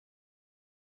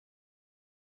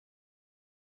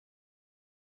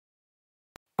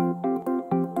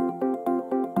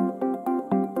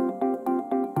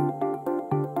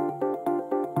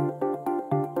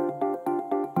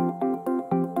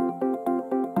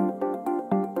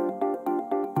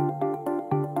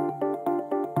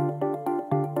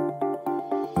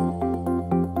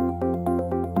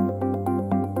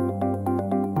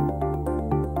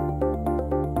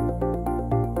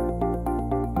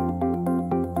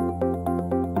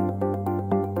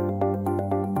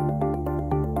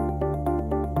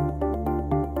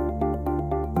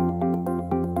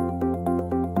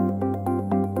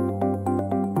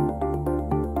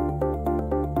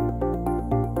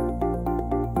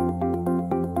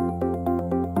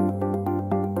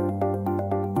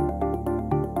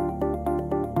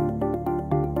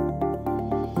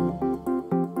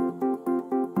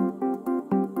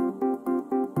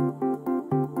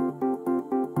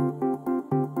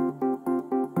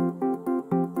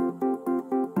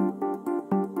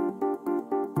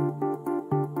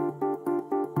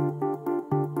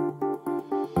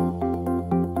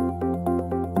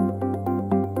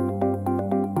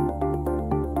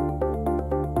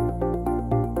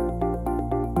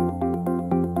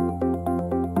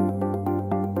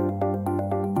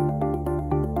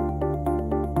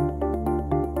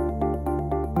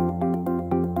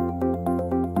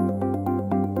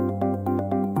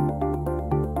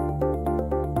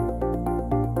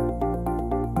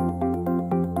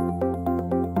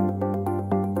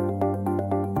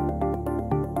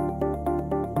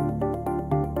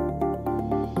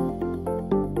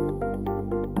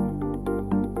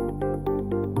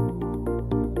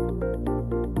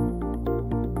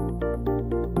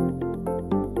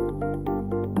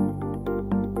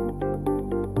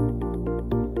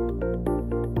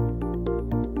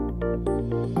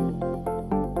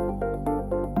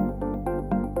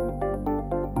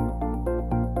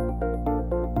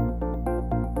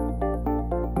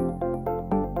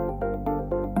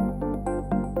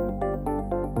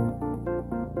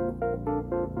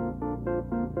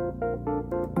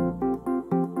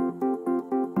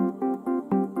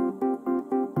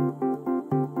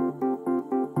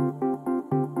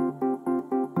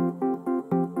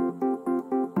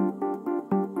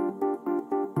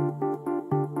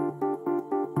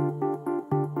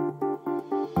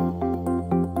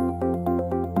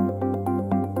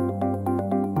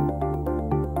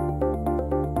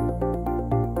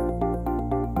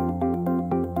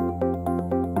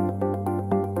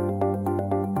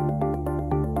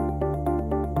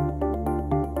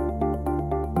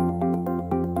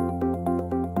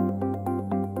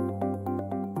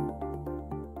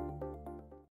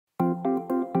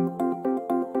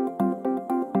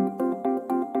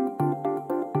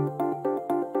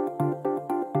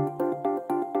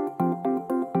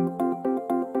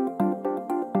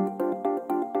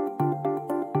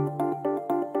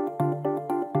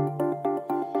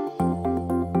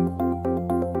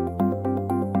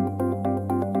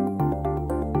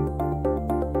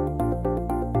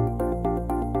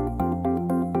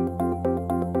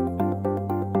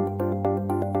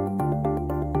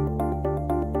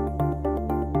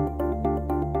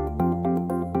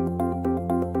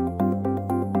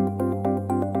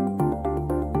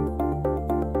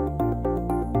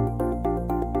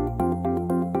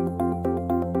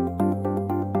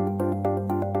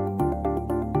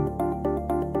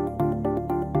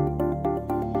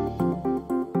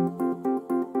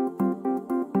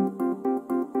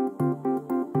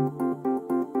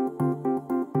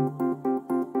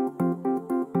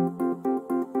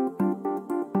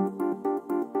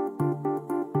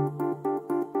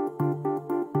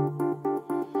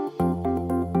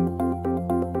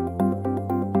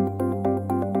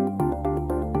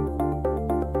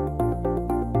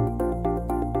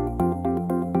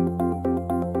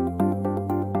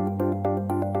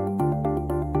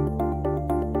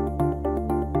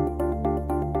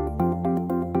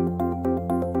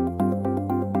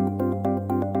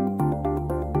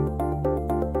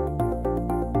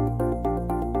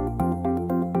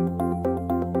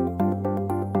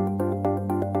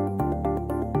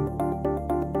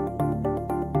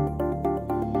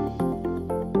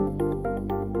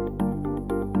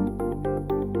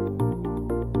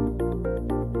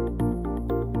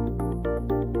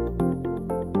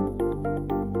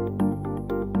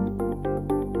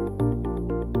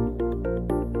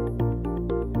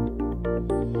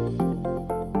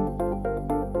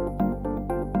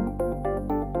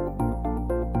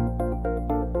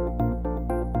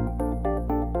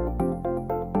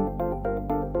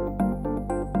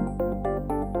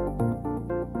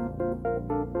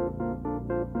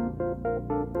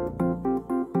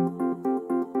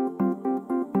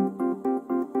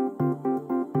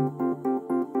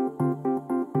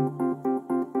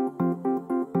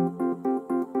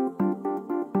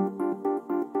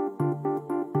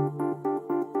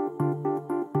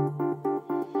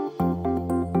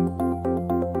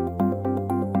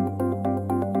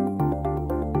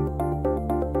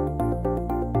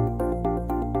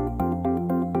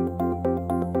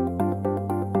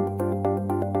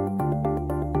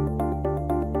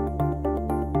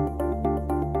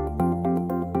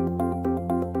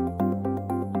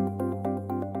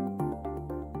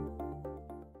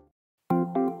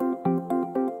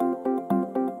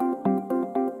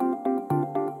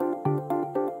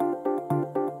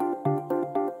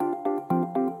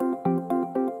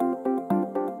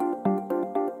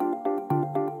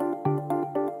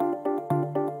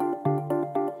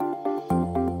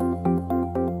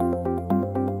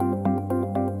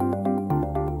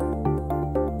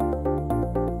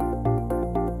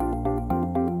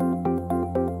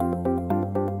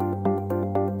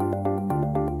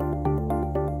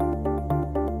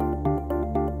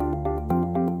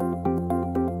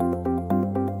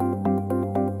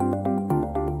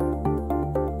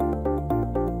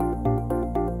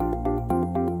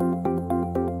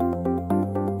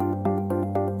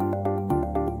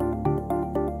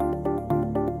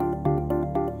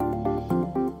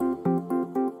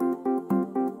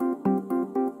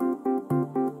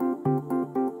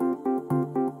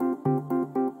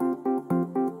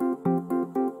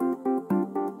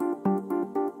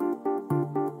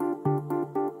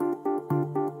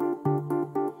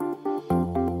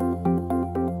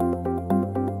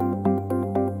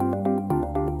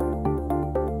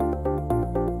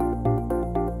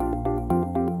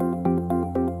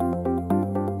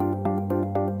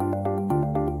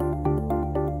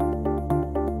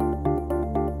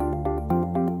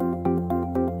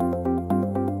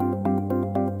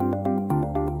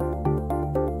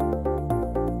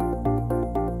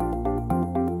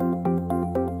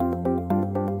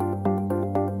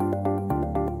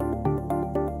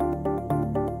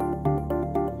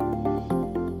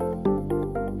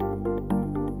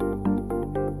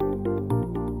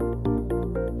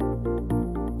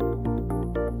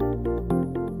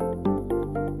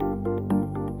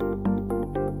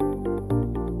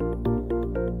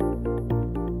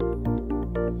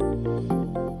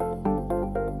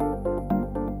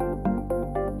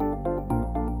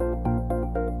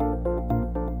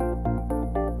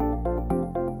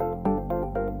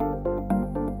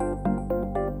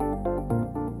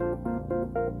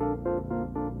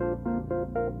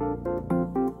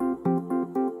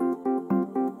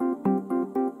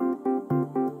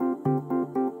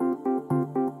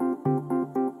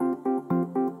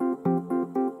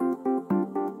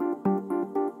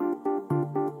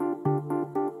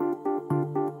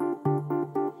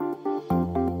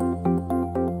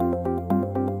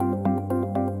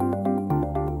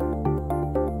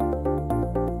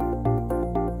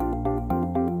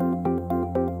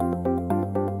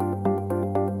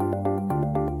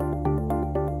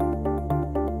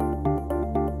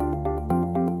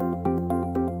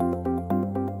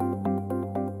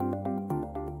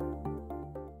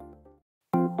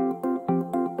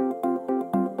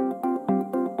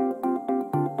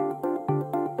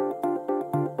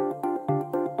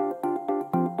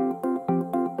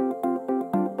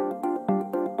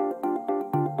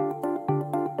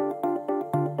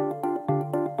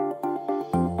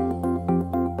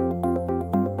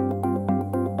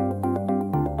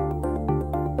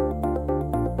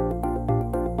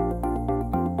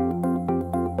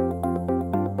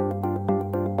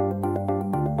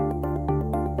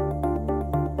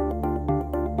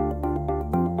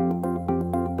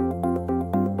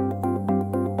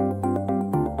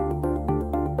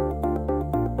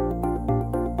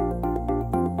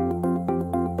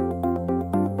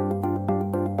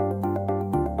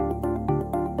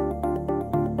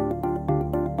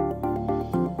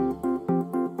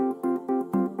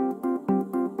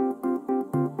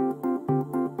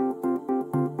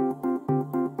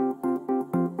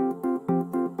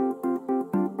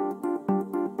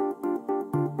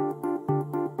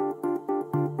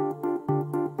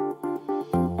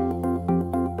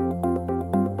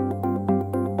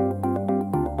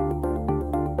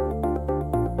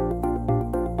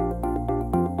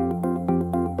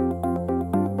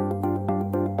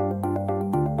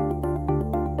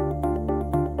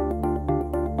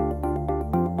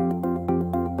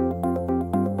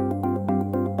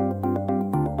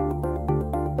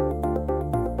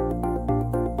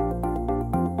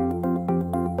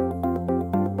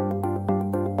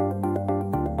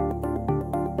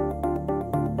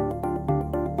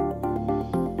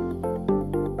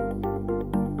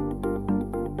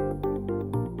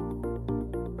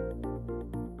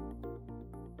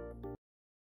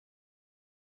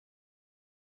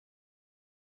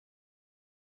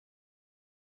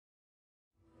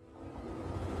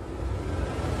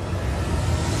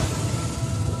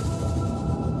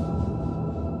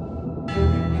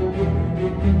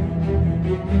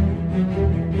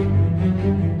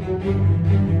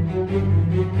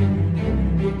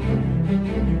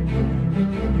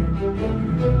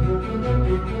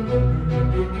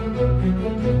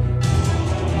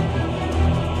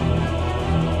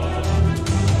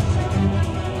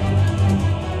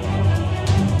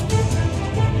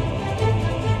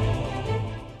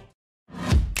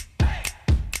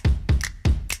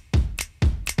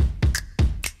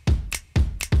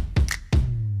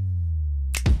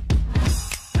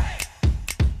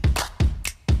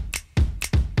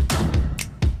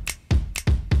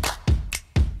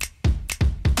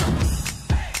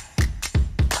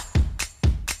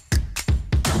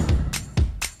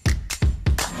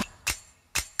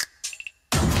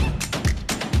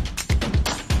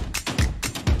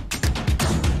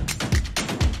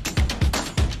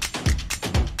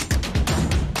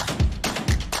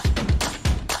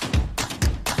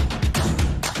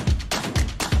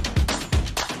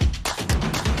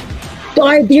To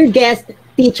our dear guests,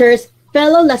 teachers,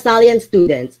 fellow Lasallian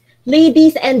students,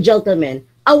 ladies and gentlemen,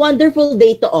 a wonderful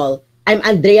day to all. I'm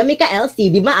Andrea Micael C.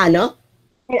 Di Maano.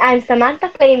 And I'm Samantha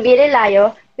Flame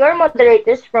Virilayo, your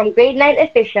moderators from Grade 9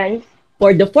 Ephesians.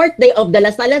 For the fourth day of the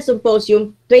Lasallian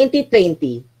Symposium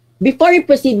 2020. Before we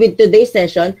proceed with today's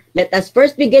session, let us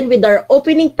first begin with our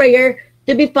opening prayer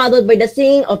to be followed by the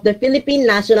singing of the Philippine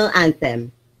National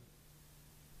Anthem.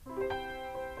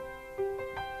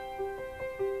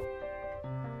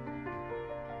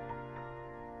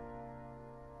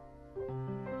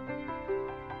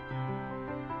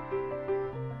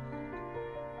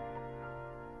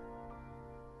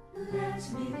 Let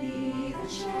me be the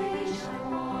change I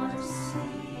want to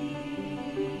see,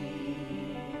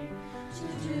 to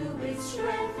do with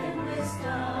strength and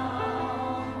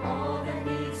wisdom all that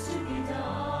needs to be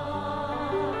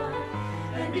done,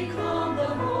 and become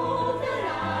the hope that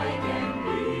I can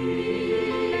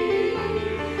be.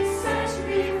 Set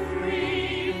me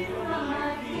free from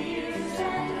my fears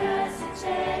and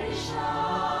hesitation.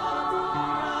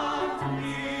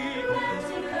 Grant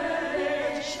me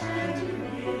courage and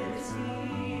humility.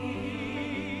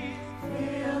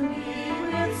 Fill me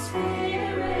with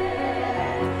spirit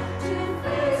to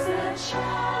face the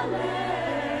challenge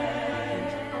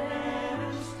and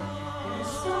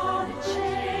start the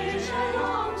change I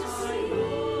long to see.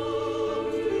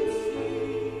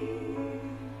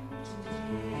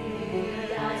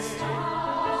 Today I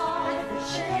start the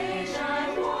change I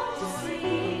want to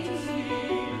see.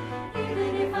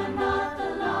 Even if I'm not the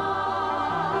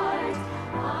light,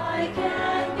 I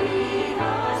can be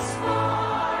the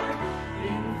spark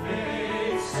in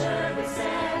faith, service,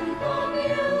 and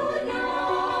communion.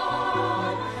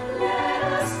 Let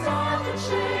us start the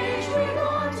change we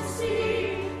want to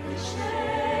see, the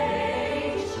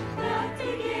change that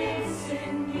begins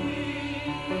in me.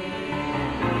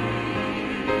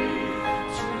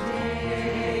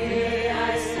 Today I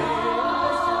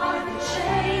start the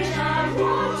change I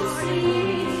want to see.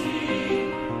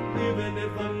 Even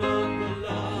if I'm not the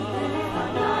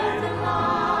I'm not the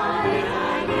light,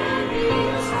 I can be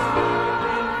the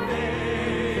spark.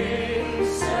 Faith,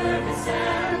 service,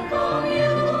 and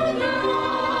communion.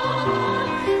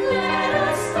 Let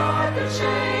us start the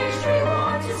change we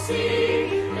want to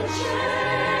see, the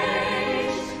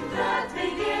change that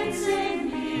begins in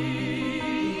me.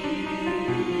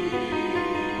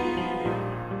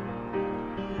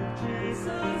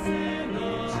 Jesus in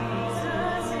us.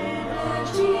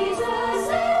 Jesus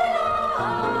in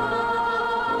us.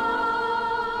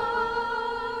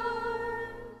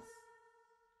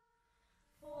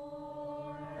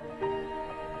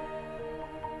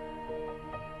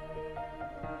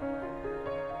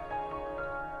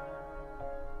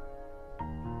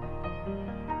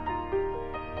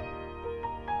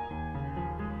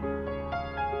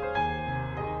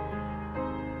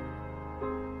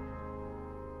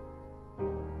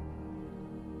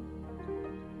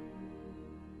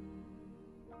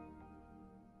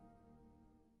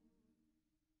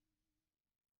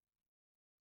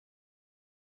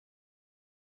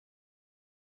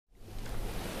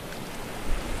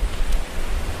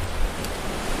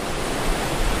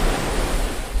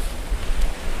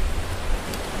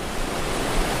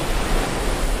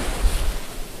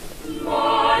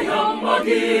 Mayang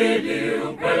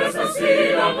magiliw, kaya sa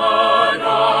silangan,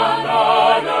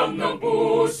 alalam ng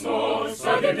puso,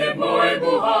 sa dibdib mo'y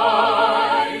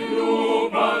buhay.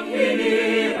 Lupang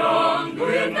hinirang,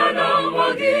 duyan ka ng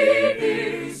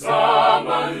magiging, sa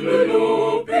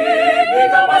manlulupig, di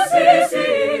ka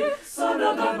masisi. Sa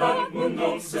dagat at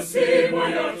mundong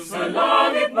sasimayan, sa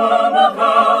langit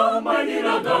mamahal, may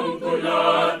nilagang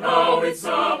tulad, awit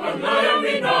sa panlayang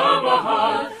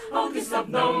minamahal. Ang kislap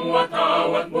ng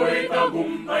watawat mo'y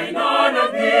tagumpay na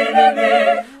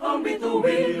nagdidinig. Ang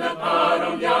bituin at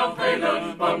araw niyang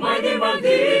kailan pa may di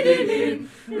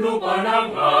magdidilim. Lupa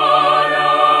ng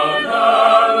araw na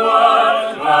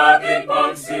luwan, ating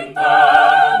pagsinta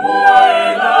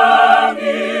mo'y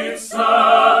langit sa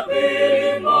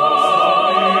piling mo.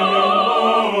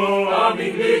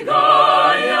 Aming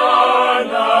ligaya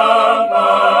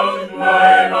lamang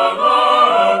may mga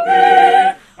api,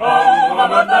 ang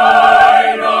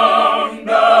mamatay ng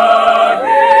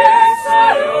dahil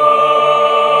sa'yo.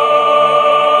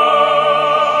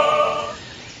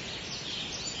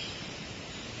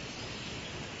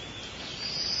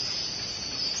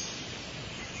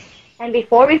 And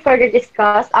before we further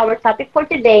discuss our topic for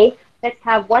today, let's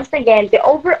have once again the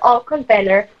overall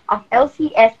convener of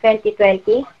LCS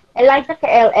 2020, Elijah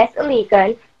K.L.S.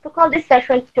 Caloocan, to call this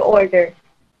session to order.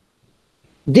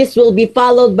 This will be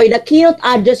followed by the keynote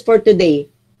address for today.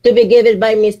 to be given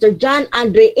by Mr. John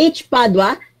Andre H.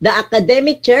 Padua, the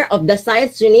Academic Chair of the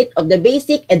Science Unit of the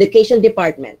Basic Education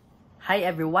Department. Hi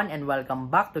everyone and welcome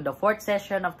back to the fourth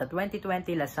session of the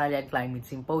 2020 Lasallian Climate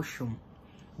Symposium.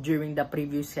 During the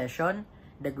previous session,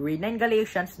 the grade 9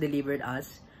 Galatians delivered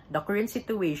us the current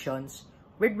situations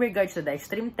with regards to the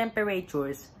extreme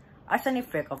temperatures as an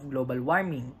effect of global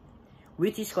warming,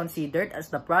 which is considered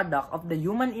as the product of the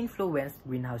human-influenced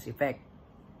greenhouse effect.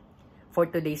 For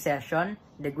today's session,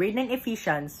 the grade 9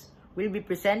 Ephesians will be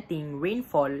presenting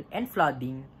Rainfall and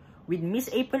Flooding with Miss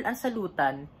April and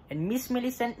Salutan and Miss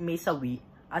Millicent Saoi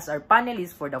as our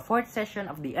panelists for the fourth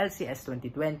session of the LCS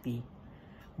 2020.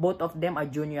 Both of them are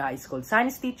junior high school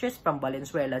science teachers from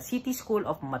Valenzuela City School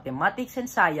of Mathematics and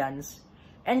Science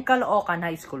and Caloocan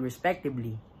High School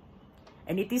respectively.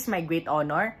 And it is my great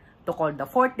honor to call the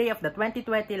fourth day of the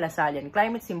 2020 Lasallian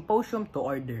Climate Symposium to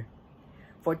order.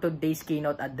 For today's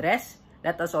keynote address,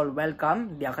 let us all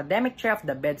welcome the Academic Chair of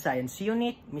the Bed Science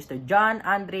Unit, Mr. John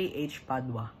Andre H.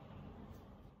 Padua.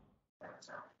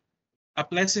 A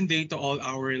pleasant day to all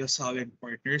our Lasallian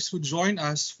partners who join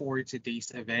us for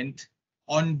today's event.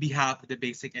 On behalf of the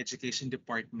Basic Education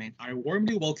Department, I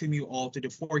warmly welcome you all to the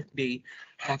fourth day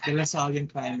of the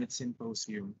Lasallian Climate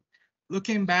Symposium.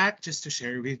 Looking back, just to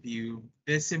share with you,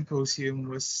 this symposium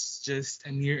was just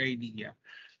a mere idea,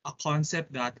 a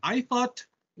concept that I thought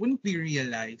wouldn't be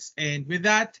realized. And with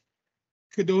that,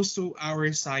 kudos to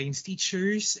our science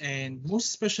teachers and most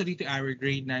especially to our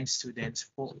grade 9 students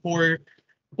for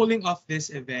pulling off this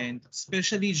event,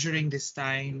 especially during this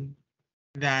time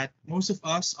that most of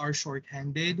us are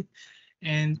short-handed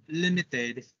and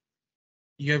limited.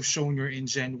 You have shown your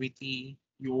ingenuity,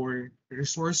 your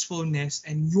resourcefulness,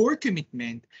 and your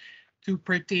commitment to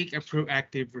partake a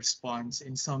proactive response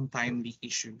in some timely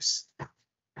issues.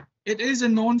 It is a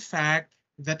known fact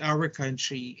that our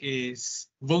country is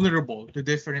vulnerable to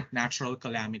different natural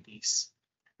calamities.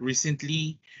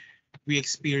 Recently, we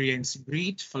experienced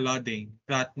great flooding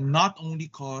that not only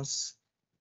caused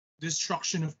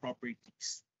destruction of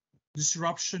properties,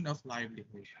 disruption of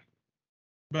livelihood,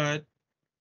 but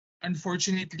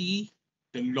unfortunately,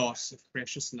 the loss of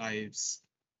precious lives.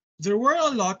 There were a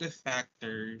lot of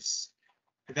factors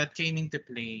that came into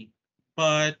play,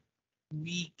 but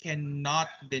we cannot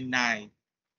deny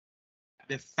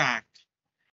the fact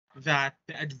that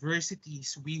the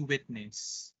adversities we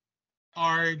witness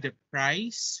are the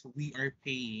price we are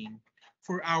paying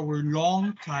for our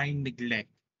long-time neglect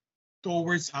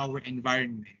towards our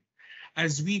environment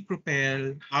as we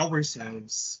propel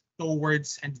ourselves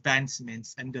towards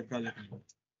advancements and development.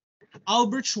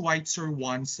 Albert Schweitzer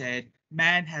once said,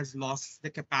 "Man has lost the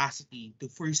capacity to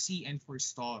foresee and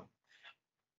forestall.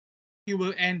 He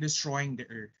will end destroying the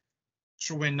earth."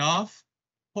 True enough,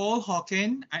 Paul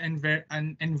Hawken, an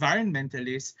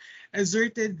environmentalist,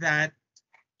 asserted that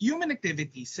human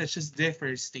activities such as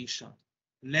deforestation,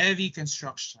 levee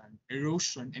construction,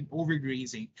 erosion, and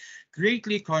overgrazing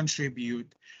greatly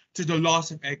contribute to the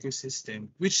loss of ecosystem,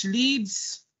 which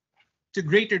leads to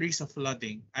greater risk of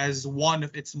flooding as one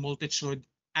of its multitude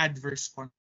adverse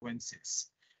consequences.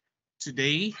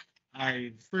 Today,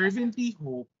 I fervently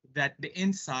hope that the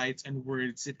insights and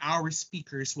words that our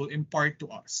speakers will impart to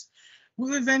us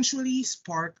will eventually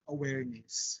spark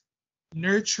awareness,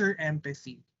 nurture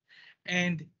empathy,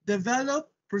 and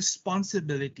develop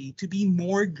responsibility to be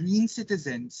more green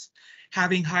citizens,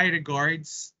 having high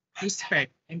regards,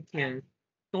 respect, and care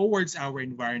towards our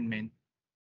environment.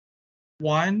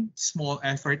 One small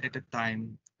effort at a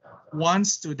time, one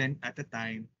student at a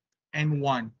time, and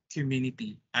one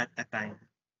community at a time.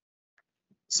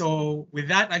 So with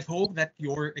that, I hope that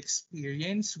your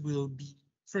experience will be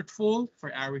fruitful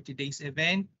for our today's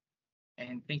event.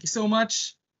 And thank you so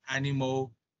much.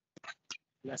 Animo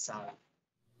Lasal.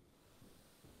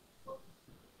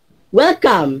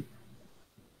 Welcome!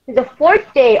 To the fourth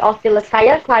day of the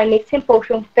Lasallian Climate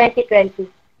Symposium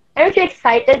 2020. Aren't you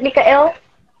excited, Mikael?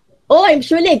 Oh, I'm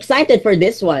surely excited for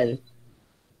this one.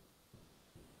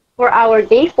 For our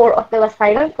day 4 of the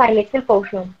Lasallian Climate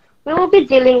Symposium, we will be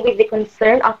dealing with the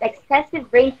concern of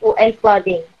excessive rainfall and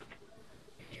flooding.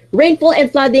 Rainfall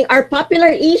and flooding are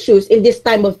popular issues in this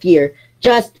time of year.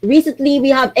 Just recently, we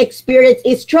have experienced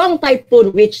a strong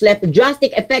typhoon which left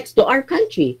drastic effects to our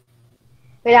country.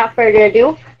 Without further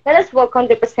ado, let us welcome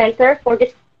the presenter for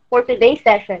today's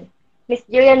session, Ms.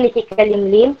 Jillian Nikki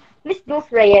Kalimlim, Ms.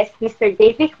 Dulce Reyes, Mr.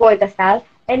 David Wardasal,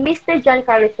 and Mr. John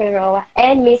Carlos Figueroa,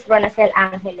 and Ms. Ronacel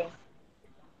Angeles.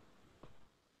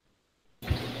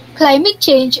 Climate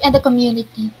change and the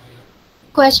community.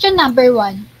 Question number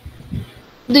 1.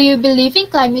 Do you believe in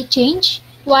climate change?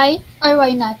 Why or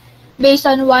why not? Based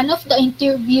on one of the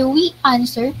interviewee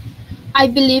answer, I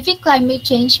believe in climate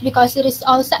change because it is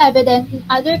also evident in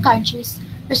other countries.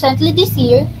 Recently this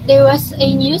year, there was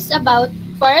a news about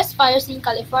forest fires in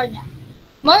California.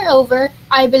 Moreover,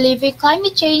 I believe in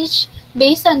climate change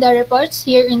based on the reports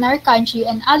here in our country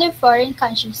and other foreign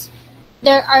countries.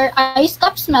 There are ice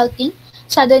caps melting,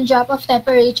 sudden drop of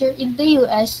temperature in the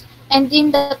US, and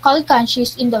in the cold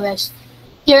countries in the West.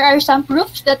 Here are some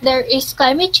proofs that there is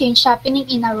climate change happening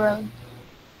in our world.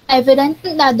 Evident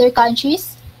in other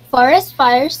countries, forest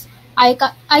fires,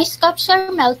 ice caps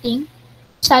are melting,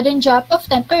 sudden drop of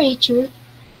temperature,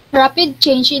 rapid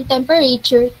change in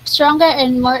temperature, stronger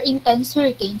and more intense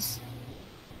hurricanes.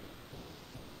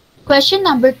 Question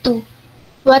number 2.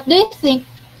 What do you think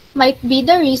might be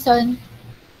the reason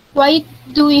why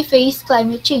do we face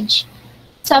climate change?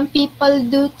 Some people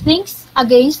do things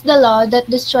against the law that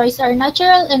destroys our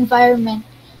natural environment.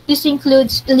 This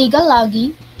includes illegal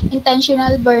logging,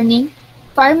 intentional burning,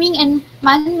 farming, and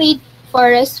man-made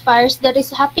forest fires that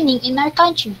is happening in our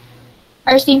country.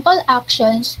 Our simple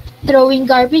actions, throwing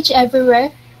garbage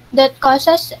everywhere, that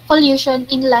causes pollution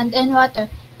in land and water,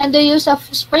 and the use of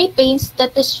spray paints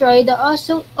that destroy the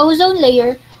ozone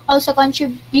layer also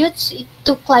contributes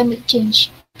to climate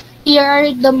change. Here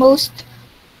are the most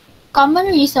common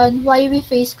reasons why we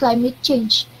face climate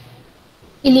change: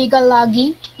 illegal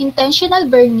logging, intentional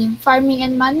burning, farming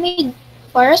and man-made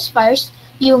forest fires,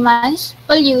 humans,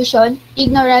 pollution,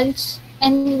 ignorance,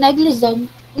 and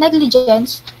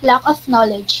negligence, lack of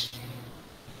knowledge.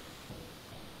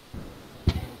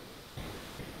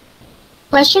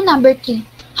 Question number 3.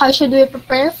 How should we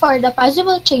prepare for the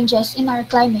possible changes in our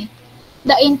climate?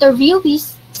 The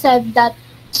interviewees said that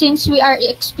since we are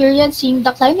experiencing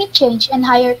the climate change and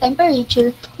higher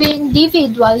temperature, we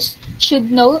individuals should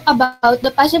know about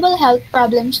the possible health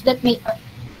problems that may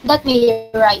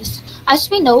arise. As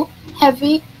we know,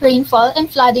 heavy rainfall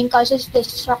and flooding causes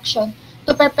destruction.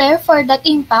 To prepare for that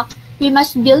impact, we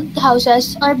must build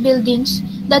houses or buildings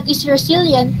that is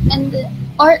resilient and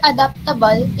or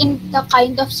adaptable in the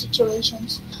kind of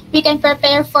situations. We can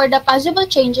prepare for the possible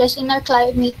changes in our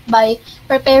climate by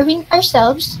preparing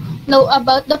ourselves, know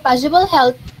about the possible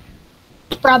health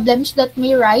problems that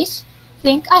may rise,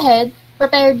 think ahead,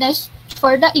 preparedness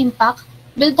for the impact,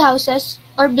 build houses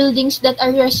or buildings that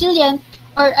are resilient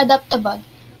or adaptable,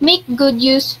 make good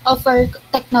use of our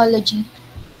technology.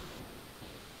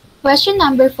 Question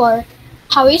number 4.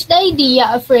 How is the idea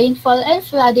of rainfall and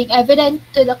flooding evident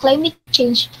to the climate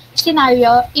change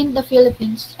scenario in the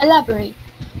Philippines? Elaborate.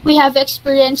 We have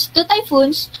experienced 2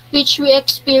 typhoons which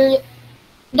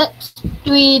that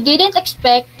we didn't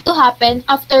expect to happen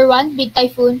after one big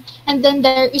typhoon, and then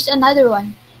there is another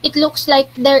one. It looks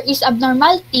like there is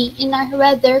abnormality in our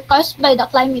weather caused by the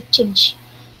climate change.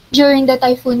 During the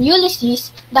typhoon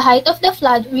Ulysses, the height of the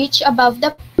flood reached above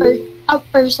a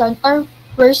person or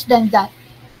worse than that,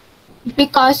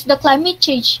 because the climate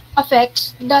change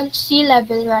affects the sea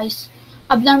level rise.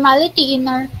 Abnormality in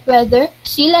our weather,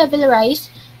 sea level rise,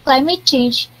 climate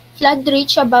change, flood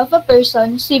reach above a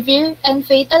person, severe and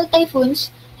fatal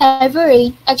typhoons, heavy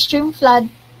rain, extreme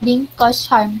flooding cause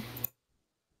harm.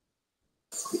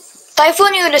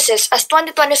 Typhoon Ulysses as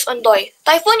 2020's Ondoy.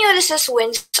 Typhoon Ulysses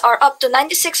winds are up to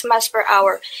 96 miles per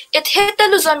hour. It hit the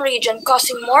Luzon region,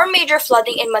 causing more major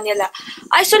flooding in Manila,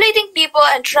 isolating people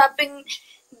and trapping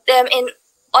them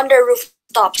on their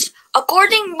rooftops.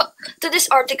 According to this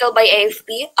article by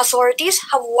AFP, authorities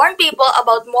have warned people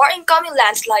about more incoming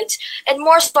landslides and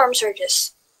more storm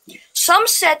surges. Some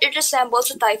said it resembles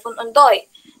a Typhoon Ondoy.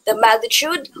 The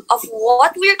magnitude of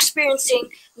what we're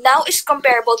experiencing now is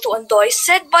comparable to Ondoy,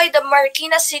 said by the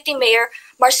Marikina City Mayor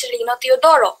Marcelino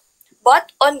Teodoro.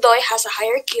 But Ondoy has a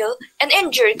higher kill and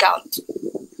injury count.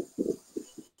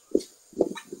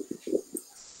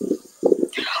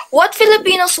 What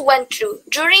Filipinos went through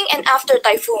during and after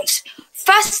typhoons.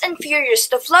 Fast and furious,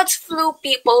 the floods flew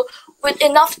people with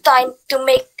enough time to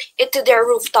make it to their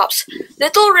rooftops.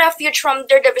 Little refuge from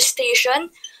their devastation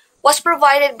was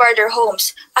provided by their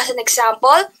homes. As an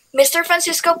example, Mr.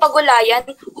 Francisco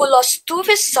Pagulayan, who lost 2 of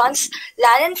his sons,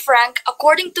 Lan and Frank,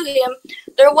 according to him,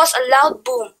 there was a loud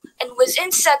boom, and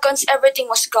within seconds everything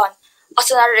was gone. As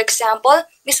another example,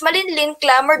 Miss Malinlin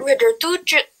clambered with her 2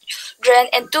 children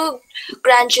and 2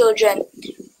 grandchildren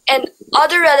and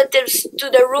other relatives to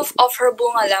the roof of her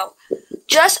bungalow.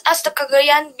 Just as the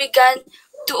Cagayan began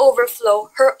to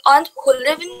overflow, her aunt, who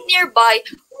lived nearby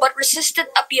but resisted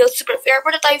appeals to prepare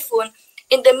for the typhoon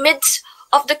in the midst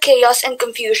of the chaos and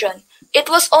confusion. It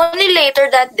was only later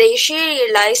that day she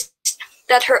realized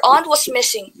that her aunt was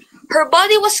missing. Her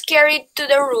body was carried to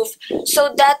the roof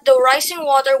so that the rising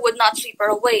water would not sweep her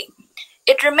away.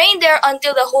 It remained there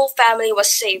until the whole family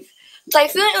was saved.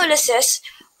 Typhoon Ulysses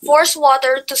forced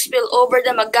water to spill over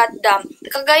the Magat Dam,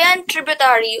 the Cagayan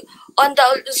tributary on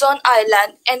the Luzon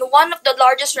Island and one of the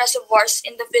largest reservoirs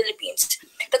in the Philippines.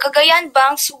 The Cagayan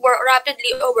banks were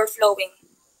rapidly overflowing.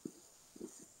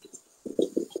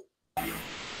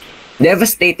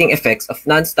 Devastating effects of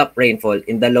non-stop rainfall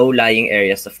in the low-lying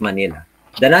areas of Manila.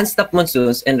 The non-stop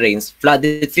monsoons and rains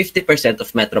flooded 50%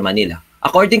 of Metro Manila.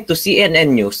 According to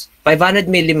CNN News, 500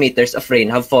 millimeters of rain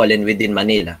have fallen within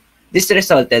Manila. This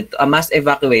resulted to a mass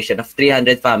evacuation of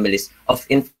 300 families of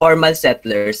informal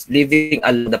settlers living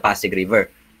along the Pasig River,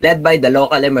 led by the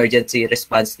local emergency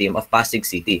response team of Pasig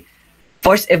City.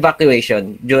 Forced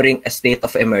evacuation during a state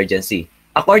of emergency.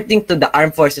 According to the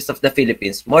Armed Forces of the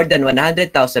Philippines, more than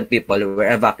 100,000 people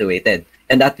were evacuated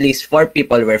and at least 4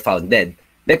 people were found dead.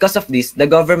 Because of this, the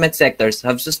government sectors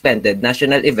have suspended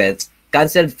national events,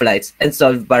 canceled flights, and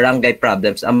solved barangay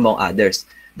problems, among others.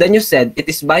 The news said it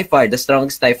is by far the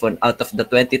strongest typhoon out of the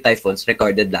 20 typhoons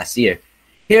recorded last year.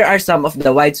 Here are some of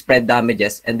the widespread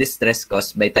damages and distress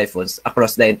caused by typhoons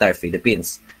across the entire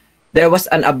Philippines. There was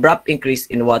an abrupt increase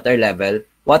in water level.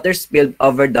 Water spilled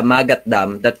over the Magat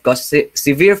Dam that caused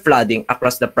severe flooding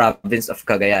across the province of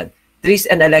Cagayan. Trees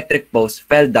and electric posts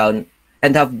fell down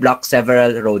and have blocked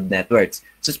several road networks.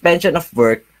 Suspension of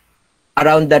work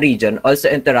around the region also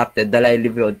interrupted the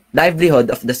livelihood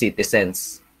of the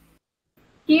citizens.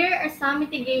 Here are some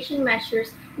mitigation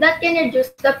measures that can reduce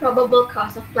the probable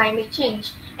cause of climate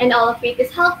change, and all of it is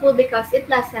helpful because it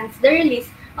lessens the release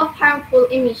of harmful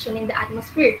emission in the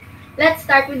atmosphere. Let's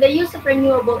start with the use of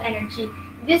renewable energy.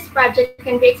 This project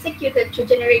can be executed through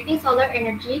generating solar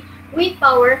energy, wind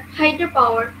power,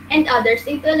 hydropower, and others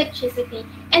into electricity,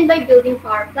 and by building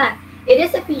power plants. It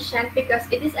is efficient because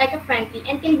it is eco-friendly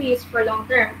and can be used for long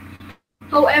term.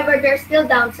 However, there are still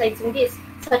downsides in this,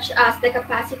 such as the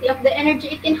capacity of the energy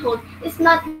it can hold is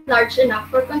not large enough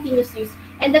for continuous use,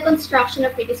 and the construction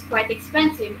of it is quite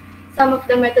expensive. Some of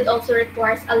the method also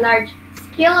requires a large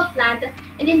scale of land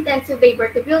and intensive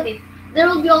labor to build it. There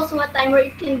will be also a time where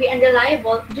it can be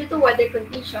unreliable due to weather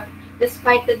conditions.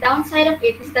 Despite the downside of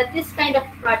it is that this kind of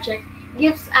project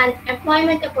gives an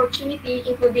employment opportunity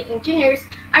including engineers,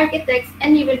 architects,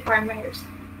 and even farmers.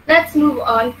 Let's move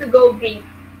on to Go Green.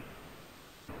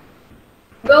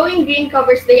 Going green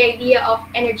covers the idea of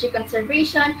energy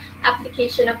conservation,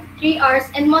 application of 3 Rs,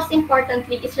 and most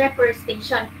importantly is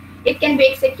reforestation. It can be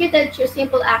executed through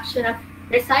simple action of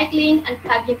recycling,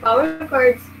 unplugging power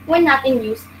cords when not in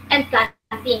use, and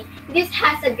planting. This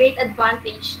has a great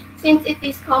advantage since it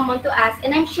is common to us,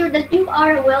 and I'm sure that you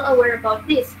are well aware about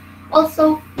this.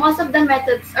 Also, most of the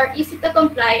methods are easy to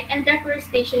comply, and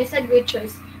reforestation is a good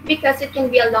choice because it can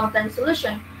be a long-term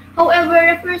solution. However,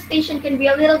 reforestation can be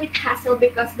a little bit hassle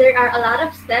because there are a lot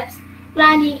of steps,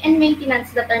 planning, and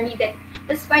maintenance that are needed.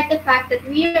 Despite the fact that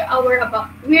we're aware about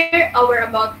it,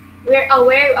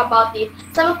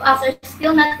 some of us are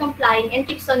still not complying and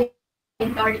keeps on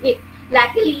ignoring it.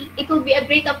 Luckily, it will be a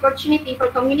great opportunity for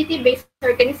community-based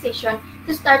organizations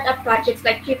to start up projects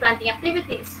like tree planting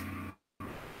activities.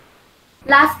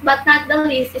 Last but not the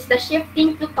least is the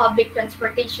shifting to public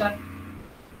transportation.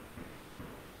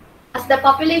 As the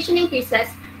population increases,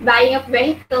 buying of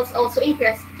vehicles also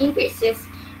increases,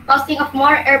 causing of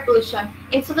more air pollution.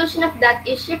 In solution of that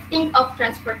is shifting of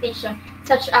transportation,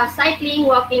 such as cycling,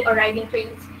 walking, or riding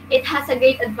trains. It has a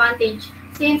great advantage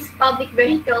since public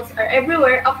vehicles are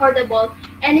everywhere affordable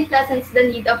and it lessens the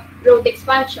need of road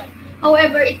expansion.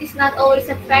 However, it is not always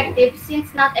effective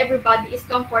since not everybody is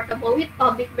comfortable with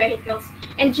public vehicles,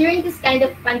 and during this kind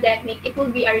of pandemic, it will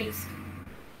be a risk.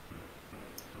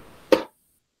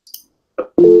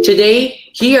 Today,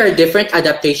 here are different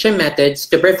adaptation methods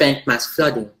to prevent mass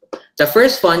flooding. The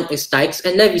first one is dikes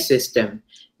and levee system.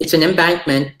 It's an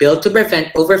embankment built to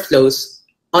prevent overflows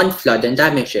on flood and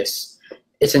damages.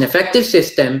 It's an effective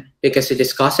system because it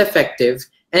is cost-effective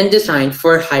and designed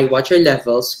for high water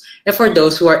levels and for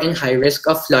those who are in high risk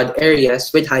of flood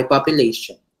areas with high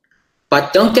population.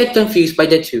 But don't get confused by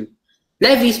the two.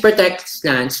 Levees protects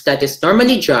lands that is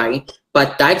normally dry,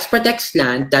 but dikes protects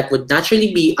land that would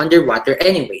naturally be underwater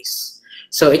anyways.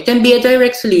 So it can be a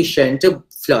direct solution to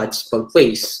floods both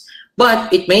ways.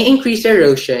 But it may increase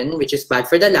erosion, which is bad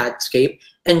for the landscape,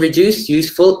 and reduce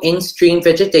useful in-stream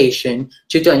vegetation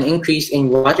due to an increase in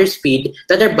water speed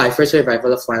that are bad for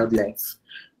survival of wildlife.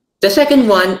 The second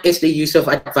one is the use of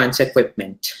advanced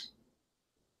equipment.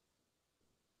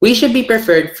 We should be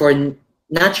prepared for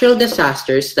natural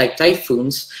disasters like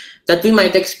typhoons that we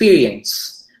might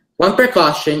experience. One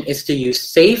precaution is to use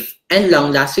safe and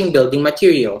long-lasting building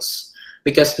materials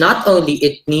because not only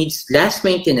it needs less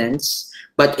maintenance,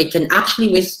 but it can actually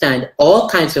withstand all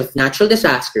kinds of natural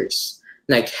disasters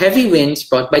like heavy winds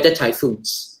brought by the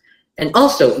typhoons. And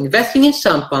also, investing in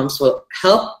sump pumps will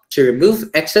help to remove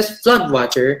excess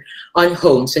floodwater on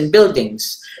homes and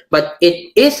buildings. But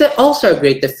it is also a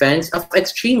great defense of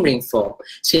extreme rainfall,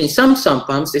 since some sump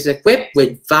pumps is equipped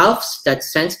with valves that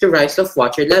sense the rise of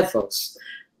water levels.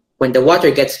 When the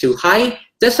water gets too high,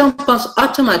 the sump pumps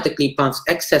automatically pumps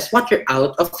excess water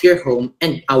out of your home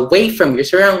and away from your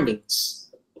surroundings.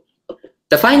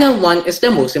 The final one is the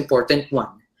most important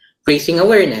one, raising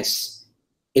awareness.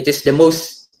 It is the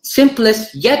most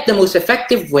simplest yet the most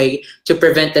effective way to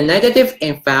prevent the negative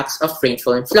impacts of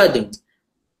rainfall and flooding.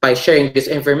 By sharing this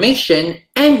information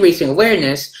and raising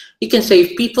awareness, you can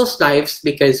save people's lives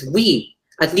because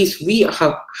at least we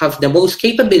have the most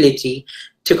capability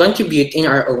to contribute in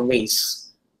our own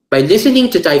ways. By listening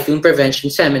to typhoon prevention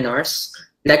seminars,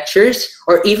 lectures,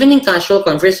 or even in casual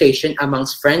conversation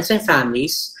amongst friends and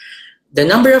families, the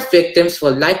number of victims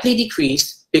will likely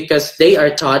decrease because they are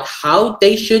taught how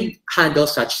they should handle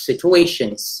such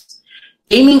situations.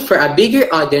 Aiming for a bigger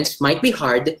audience might be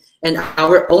hard, and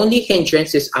our only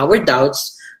hindrance is our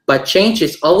doubts, but change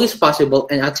is always possible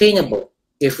and attainable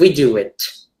if we do it.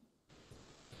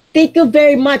 Thank you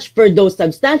very much for those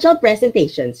substantial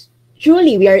presentations.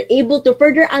 Truly, we are able to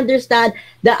further understand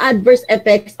the adverse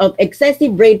effects of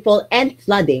excessive rainfall and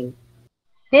flooding.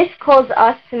 This calls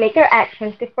us to make our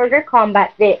actions to further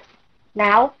combat this.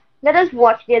 Now, let us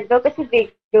watch the advocacy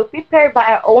video prepared by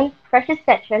our own precious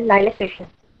section 9 Ephesians.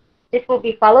 This will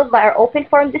be followed by our open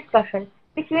forum discussion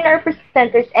between our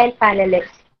presenters and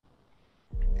panelists.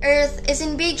 Earth is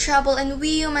in big trouble and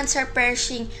we humans are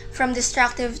perishing from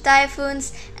destructive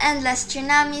typhoons, endless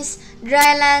tsunamis,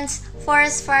 dry lands,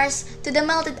 forest fires, to the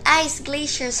melted ice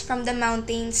glaciers from the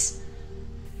mountains.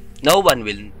 No one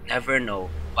will ever know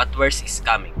what worse is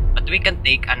coming, but we can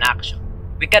take an action.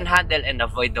 We can handle and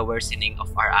avoid the worsening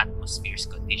of our atmosphere's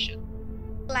condition.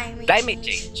 Climate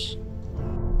change.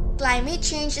 Climate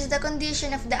change is the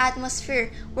condition of the atmosphere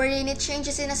wherein it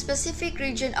changes in a specific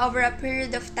region over a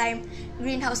period of time.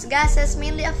 Greenhouse gases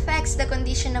mainly affects the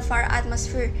condition of our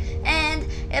atmosphere, and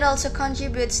it also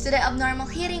contributes to the abnormal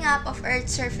heating up of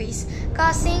Earth's surface,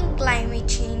 causing climate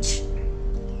change.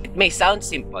 It may sound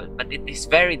simple, but it is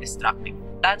very destructive.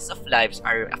 Tons of lives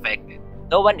are affected.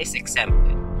 No one is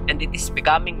exempted, and it is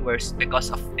becoming worse because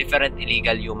of different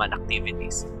illegal human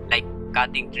activities like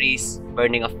cutting trees,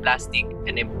 burning of plastic,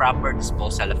 and improper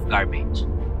disposal of garbage.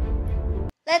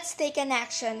 Let's take an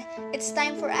action. It's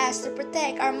time for us to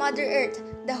protect our Mother Earth,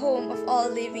 the home of all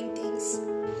living things.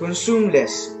 Consume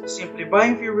less. Simply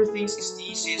buying fewer things is the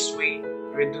easiest way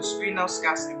to reduce greenhouse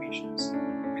gas emissions.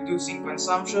 Reducing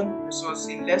consumption results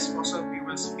in less fossil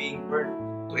fuels being burned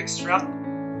to extract,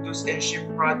 produce, and ship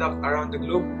product around the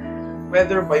globe,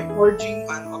 whether by forging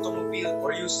an automobile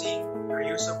or using a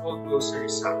reusable grocery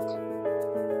sack.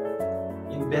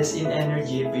 Invest in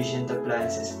energy-efficient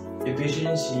appliances.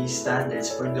 Efficiency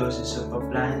standards for doses of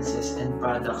appliances and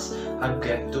products have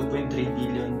kept 2.3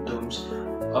 billion tons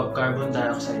of carbon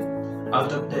dioxide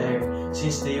out of the air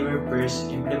since they were first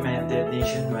implemented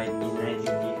nationwide in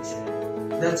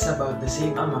 1987. That's about the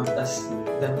same amount as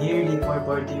the nearly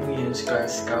 440 million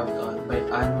cars count on by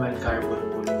annual carbon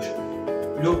pollution.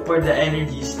 Look for the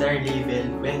Energy Star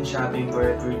label when shopping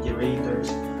for refrigerators,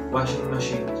 washing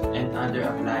machines, and other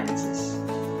appliances.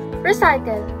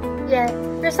 Recycle. Yeah,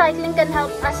 recycling can help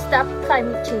us stop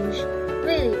climate change.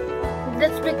 Really,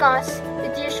 that's because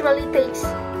it usually takes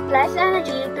less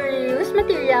energy to reuse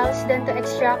materials than to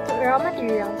extract raw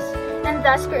materials, and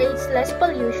thus creates less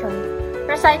pollution.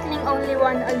 Recycling only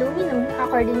one aluminum,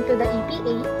 according to the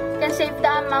EPA, can save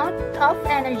the amount of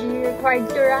energy required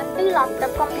to run a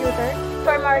laptop computer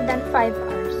for more than 5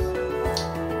 hours.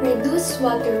 Reduce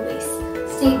water waste.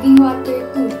 Saving water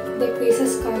too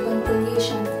decreases carbon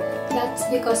pollution. That's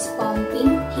because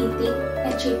pumping, heating,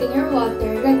 and treating your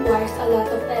water requires a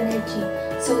lot of energy.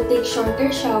 So take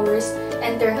shorter showers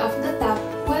and turn off the tap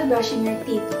while brushing your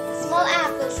teeth. Small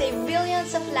acts will save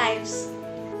billions of lives.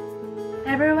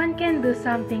 Everyone can do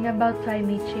something about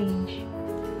climate change.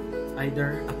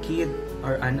 Either a kid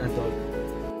or an adult.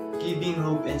 Giving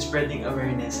hope and spreading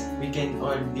awareness, we can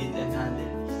all beat and handle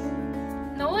this.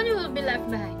 No one will be left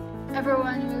behind.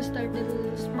 Everyone will start a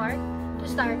little spark to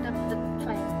start up the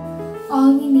fire.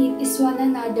 All we need is one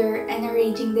another and a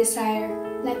raging desire.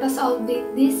 Let us all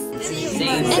beat this.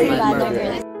 Save Mother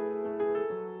Earth.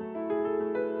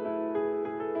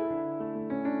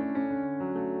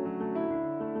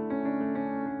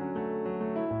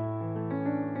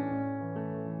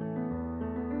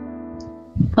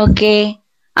 Okay.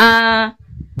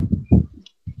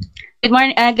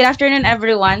 Good afternoon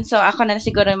everyone. So ako na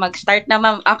siguro mag-start na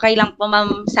ma'am. Okay lang po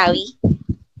ma'am Saoi?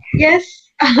 Yes.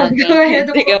 Okay. Go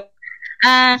ahead. Sige.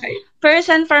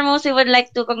 First and foremost, we would like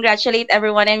to congratulate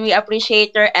everyone and we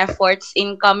appreciate your efforts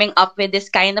in coming up with this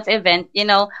kind of event. You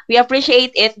know, we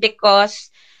appreciate it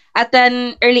because at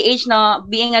an early age, no,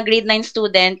 being a grade 9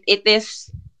 student, it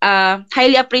is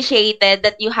highly appreciated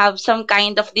that you have some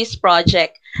kind of this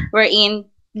project wherein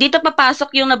dito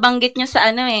papasok yung nabanggit nyo sa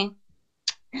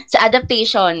sa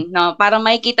adaptation, no? Para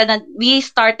makikita na we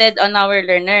started on our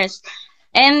learners.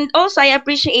 And also, I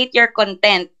appreciate your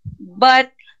content.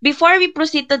 But before we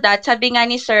proceed to that, sabi nga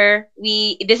ni Sir,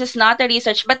 this is not a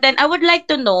research, but then I would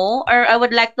like to know, or I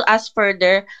would like to ask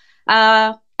further,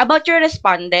 about your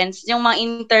respondents, yung mga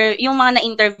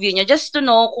na-interview nyo, just to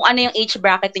know kung ano yung age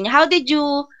bracket niyo. How did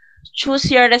you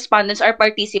choose your respondents or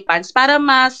participants para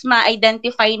mas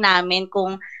ma-identify namin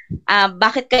kung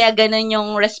bakit kaya ganun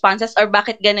yung responses or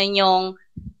bakit ganun yung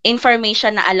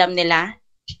information na alam nila?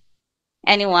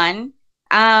 Anyone?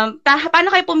 Paano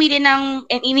kayo pumili ng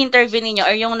in-interview ninyo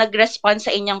or yung nag-respond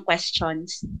sa inyong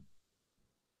questions?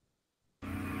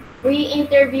 We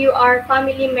interview our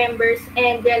family members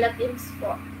and relatives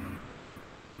po.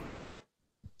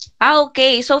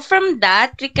 Okay. So from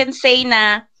that, we can say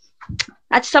na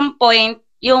at some point,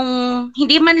 yung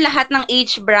hindi man lahat ng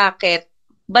age bracket,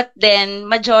 but then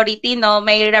majority, no,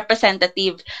 may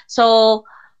representative. So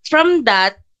from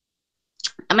that,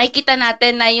 makikita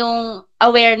natin na yung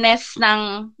awareness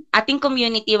ng ating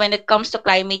community when it comes to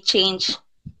climate change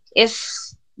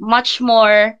is much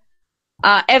more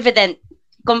evident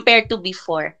compared to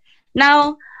before.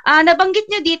 Now, nabanggit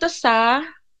nyo dito sa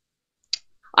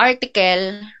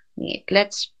article,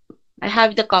 I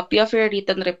have the copy of your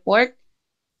written report.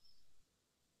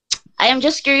 I am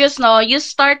just curious, no, you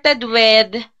started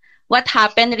with what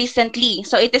happened recently.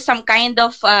 So it is some kind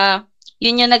of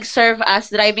yun yung nag-serve as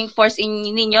driving force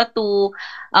ninyo to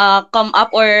come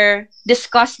up or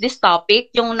discuss this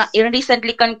topic, yung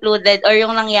recently concluded or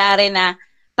yung nangyari na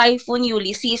Typhoon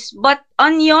Ulysses. But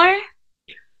on your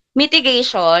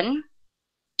mitigation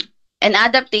and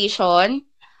adaptation,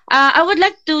 I would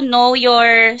like to know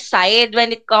your side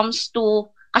when it comes to,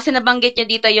 kasi nabanggit nyo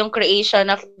dito yung creation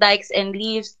of dikes and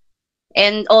leaves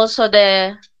and also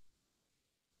the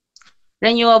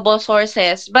renewable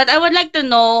sources. But I would like to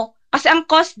know, kasi ang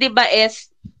cost, di ba, is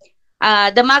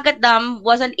the Magat Dam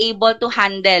wasn't able to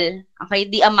handle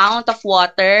the amount of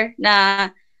water na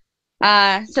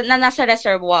nasa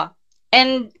reservoir.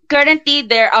 And currently,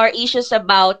 there are issues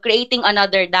about creating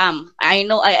another dam. I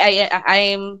know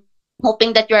I'm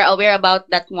hoping that you're aware about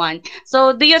that one.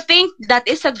 So do you think that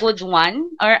is a good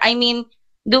one? Or, I mean,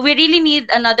 do we really need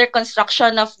another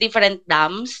construction of different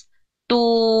dams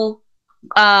to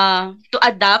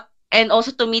adapt and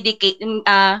also to mitigate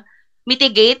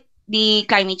the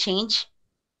climate change?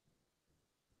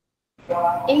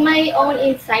 In my own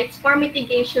insights, for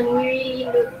mitigation,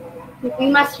 we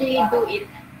must really do it.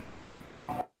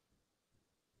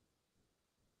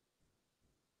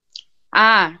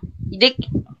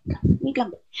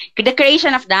 The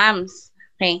creation of dams.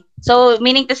 Okay. So,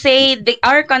 meaning to say,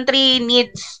 our country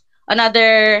needs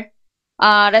another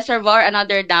reservoir,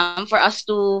 another dam for us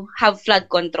to have flood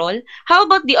control. How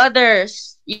about the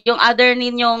others? Yung other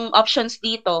ninyong options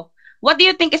dito. What do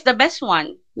you think is the best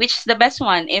one? Which is the best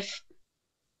one if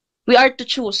we are to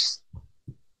choose?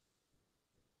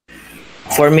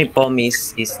 For me po,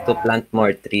 miss, is to plant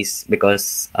more trees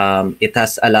because it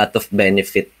has a lot of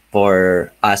benefit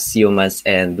for us humans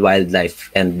and wildlife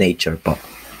and nature po.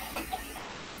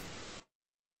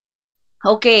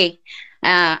 Okay.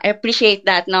 I appreciate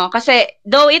that, no? Kasi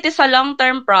though it is a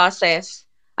long-term process,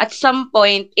 at some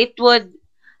point, it would,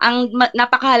 ang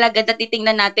napakahalaga na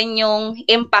titingnan natin yung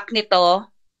impact nito,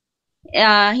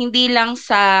 hindi lang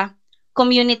sa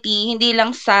community, hindi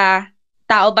lang sa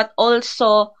tao, but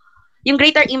also yung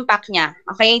greater impact niya.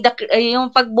 Okay? Yung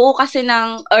pagbuo kasi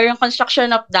or yung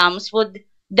construction of dams would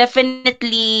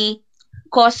definitely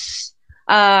cause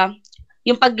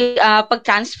yung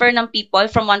pag-transfer ng people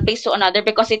from one place to another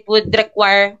because it would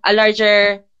require a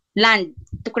larger land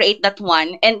to create that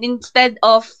one. And instead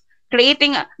of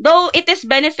creating, though it is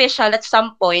beneficial at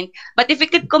some point, but if we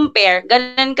could compare,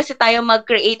 ganun kasi tayo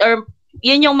mag-create or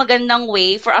yun yung magandang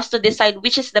way for us to decide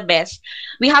which is the best.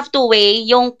 We have to weigh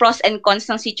yung pros and cons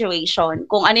ng situation.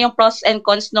 Kung ano yung pros and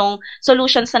cons ng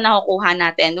solutions na nakukuha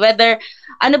natin. Whether,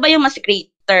 ano ba yung mas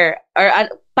greater or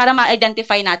para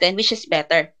ma-identify natin which is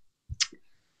better.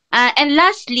 And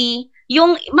lastly,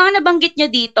 yung mga nabanggit nyo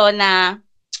dito na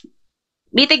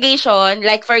mitigation,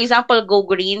 like for example, Go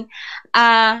Green,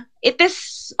 it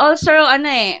is also,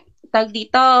 tag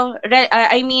dito,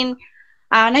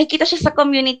 nakikita siya sa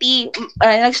community,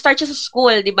 nag-start siya sa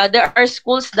school, di ba? There are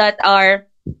schools that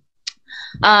are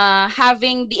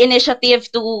having the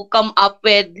initiative to come up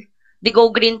with the Go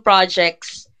Green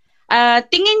projects.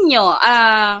 Tingin nyo,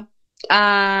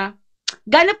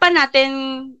 gaano pa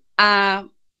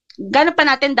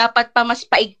natin dapat pa mas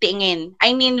paigtingin?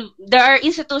 I mean, there are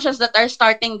institutions that are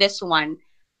starting this one.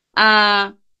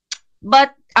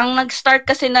 But ang nag-start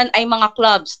kasi nun ay mga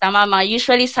clubs, tama?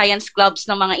 Usually science clubs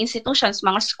ng mga institutions,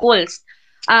 mga schools.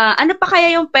 Ano pa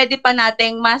kaya yung pwede pa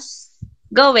nating mas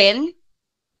gawin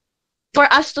for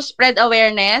us to spread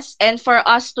awareness and for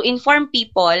us to inform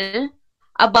people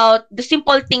about the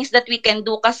simple things that we can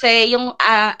do? Kasi yung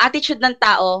attitude ng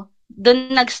tao,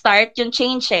 doon nag-start yung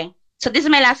change eh. So this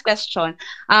is my last question.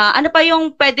 Ano pa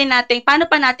yung pwede natin, paano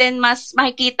pa natin mas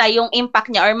makikita yung impact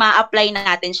niya or ma-apply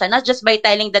natin siya? Not just by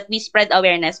telling that we spread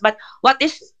awareness, but what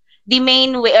is the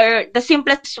main way or the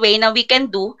simplest way na we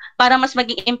can do para mas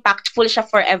maging impactful siya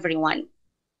for everyone?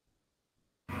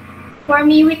 For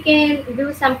me, we can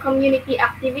do some community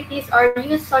activities or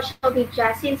use social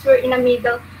media since we're in the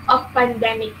middle of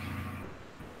pandemic.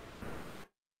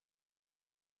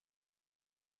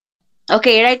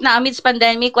 Okay, right now, amidst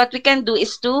pandemic, what we can do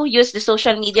is to use the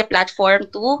social media platform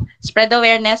to spread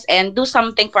awareness and do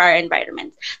something for our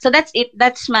environment. So that's it.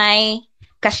 That's my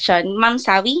question. Ma'am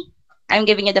Saoi, I'm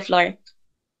giving you the floor.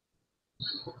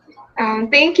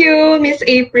 Thank you, Miss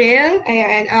April.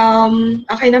 Ayan,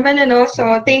 okay naman ano.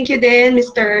 So thank you din,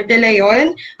 Mr. De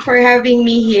Leon, for having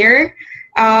me here.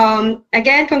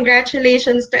 Again,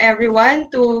 congratulations to everyone,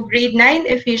 to grade 9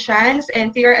 Ephesians, and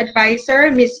to your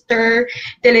advisor, Mr.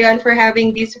 De Leon, for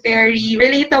having this very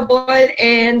relatable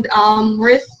and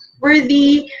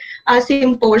worthy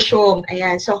symposium.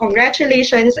 Ayan, so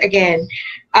congratulations again.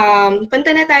 Punta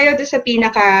na tayo doon sa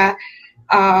pinaka,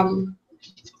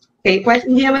 okay,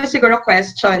 hindi naman siguro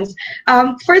questions.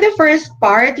 For the first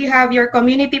part, you have your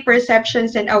community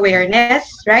perceptions and awareness,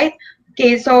 right?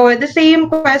 Okay, so the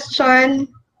same question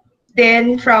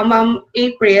then from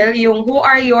April, yung who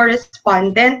are your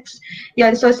respondents?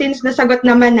 Yan, so since nasagot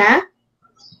naman na,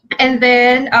 and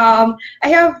then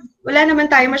wala naman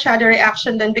tayo masyado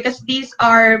reaction dun because these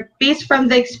are based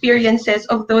from the experiences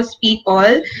of those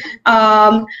people.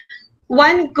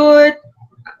 One good,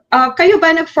 kayo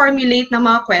ba nag-formulate ng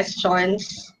mga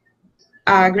questions?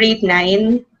 Grade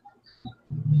 9?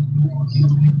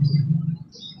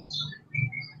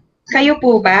 Kayo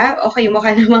po ba? Okay,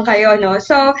 mukha naman kayo, no?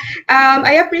 So,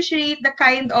 I appreciate the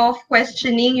kind of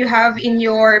questioning you have in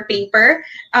your paper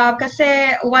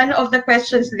kasi one of the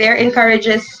questions there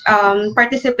encourages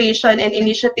participation and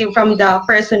initiative from the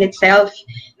person itself.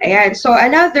 Ayan. So,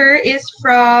 another is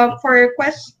for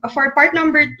part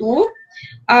number 2,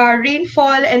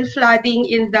 rainfall and flooding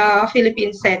in the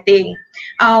Philippine setting.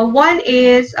 One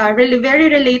is really very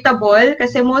relatable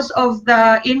kasi most of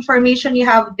the information you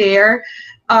have there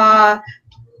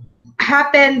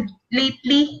happened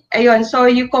lately. Ayun, so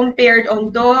you compared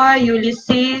Ondo,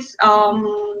 Ulysses,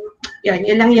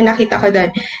 yun lang yung nakita ko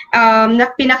doon.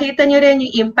 Pinakita nyo rin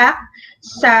yung impact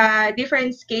sa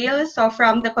different scales, so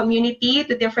from the community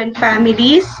to different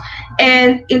families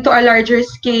and into a larger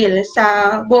scale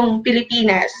sa buong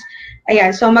Pilipinas.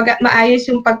 Ayan, so maayos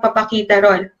yung pagpapakita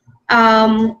ron.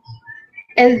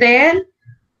 And then,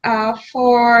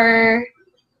 for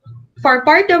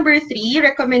part number 3,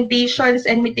 recommendations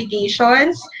and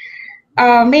mitigations,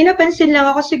 may napansin lang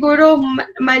ako, siguro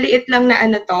maliit lang na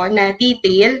na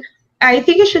detail. I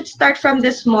think you should start from the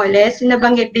smallest,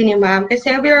 nabanggit din ni ma'am,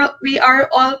 kasi we are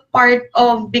all part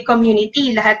of the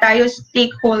community, lahat tayo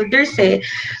stakeholders eh.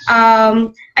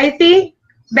 I think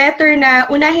better na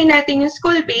unahin natin yung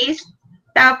school-based,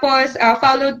 tapos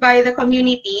followed by the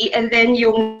community, and then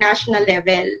yung national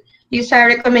level. Yung sa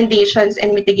recommendations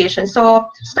and mitigations.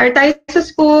 So, start tayo sa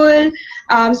school.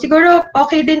 Siguro,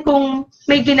 okay din kung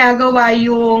may ginagawa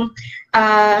yung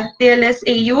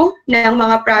TLSAU ng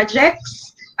mga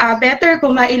projects. Better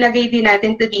kung mailagay din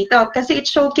natin to dito. Kasi it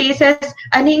showcases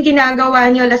ano yung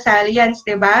ginagawa nyo, Lasallians,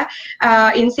 diba?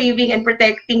 In saving and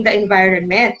protecting the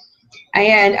environment.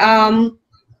 Ayan.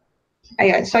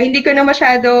 Ayan. So, hindi ko na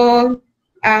masyado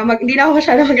hindi na ako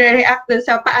masyado magre-react dun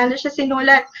sa paano siya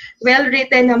sinulat.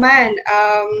 Well-written naman.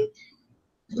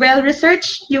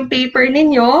 Well-researched yung paper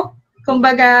ninyo.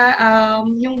 Kumbaga,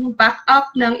 yung backup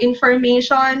ng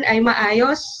information ay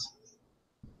maayos.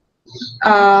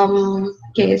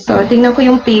 Okay, so tingnan ko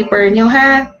yung paper nyo,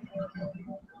 ha?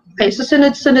 Okay, so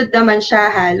sunod-sunod naman siya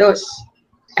halos.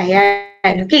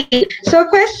 Ayan. Okay, so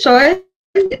question.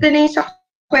 Ito na yung sa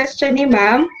question ni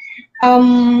ma'am.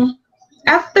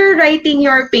 After writing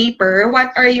your paper, what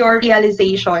are your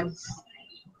realizations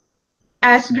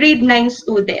as grade 9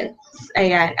 students?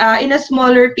 Ayan. In a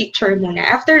smaller picture muna.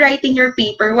 After writing your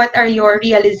paper, what are your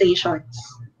realizations?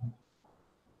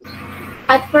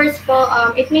 At first po,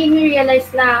 it made me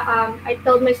realize na I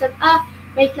told myself,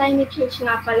 may climate change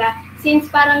nga pala.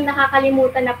 Since parang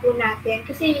nakakalimutan na po natin.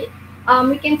 Kasi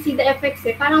we can see the effects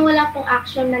Parang wala pong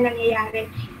action na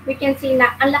nangyayari. We can see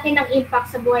na ang laki ng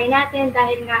impact sa buhay natin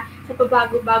dahil nga sa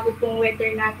pabago-bago pong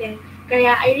weather natin.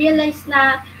 Kaya I realized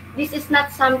na this is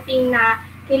not something na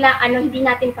hindi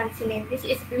natin pansinin. This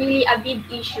is really a big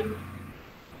issue.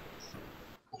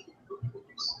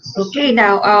 Okay,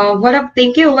 now,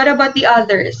 thank you. What about the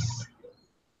others?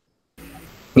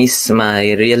 Miss,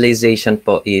 my realization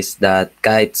po is that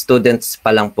kahit students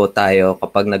pa lang po tayo,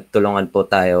 kapag nagtulungan po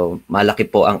tayo, malaki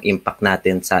po ang impact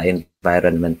natin sa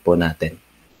environment po natin.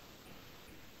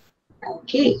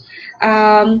 Okay.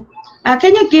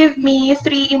 Can you give me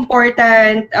 3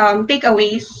 important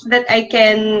takeaways that I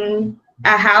can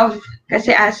have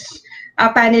kasi as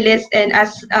a panelist and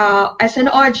as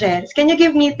an audience? Can you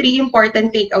give me 3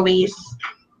 important takeaways?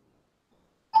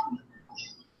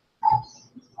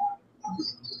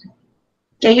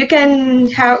 Okay, you can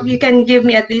give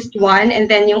me at least 1 and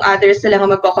then yung others na lang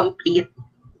ang magko-complete.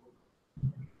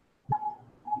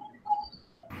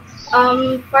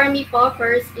 For me po,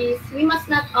 first is we must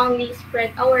not only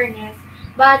spread awareness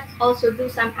but also do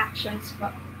some actions po.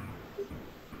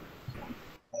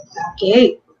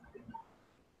 Okay.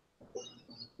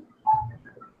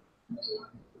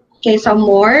 Okay, some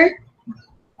more.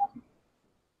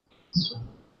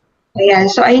 Ayan,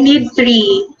 so I need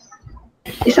 3.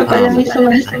 Isa pa lang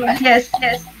Yes.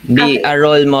 Be a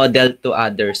role model to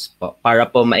others po para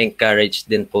po ma-encourage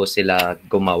din po sila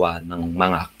gumawa ng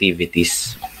mga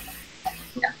activities.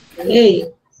 Okay.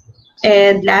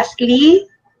 And lastly,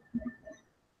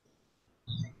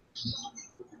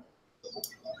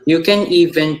 you can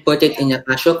even put it in a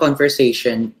casual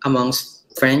conversation amongst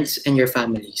friends and your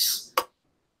families.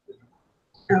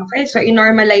 Okay, so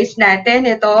i-normalize natin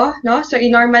ito, no? So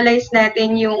i-normalize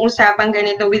natin yung usapang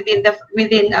ganito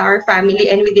within our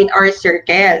family and within our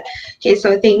circle. Okay,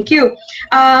 so thank you.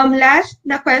 Last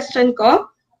na question ko.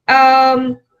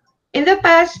 In the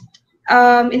past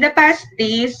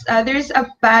days, there's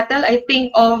a battle, I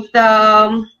think, of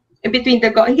between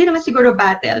hindi naman siguro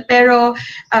battle, pero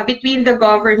between the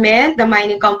government, the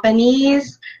mining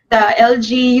companies, the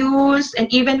LGUs,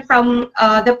 and even from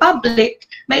the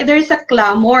public, there's a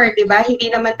clamor, di ba? Hindi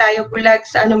naman tayo bulag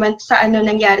sa ano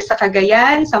nangyari sa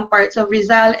Cagayan, some parts of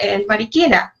Rizal and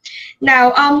Marikina.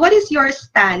 Now, what is your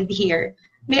stand here?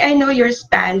 May I know your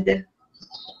stand?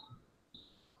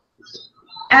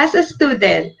 As a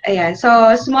student, ayan,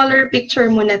 so smaller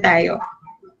picture muna tayo.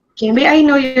 Okay, may I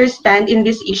know your stand in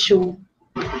this issue?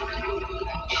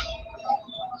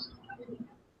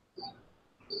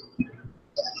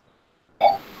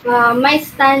 My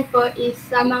stand po is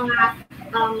sa mga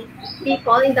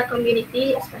people in the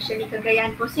community, especially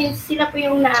Cagayan po, since sila po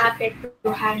yung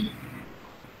naapektuhan.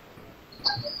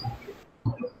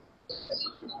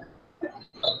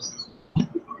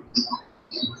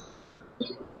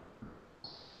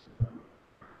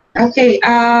 Okay,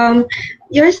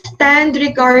 your stand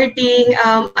regarding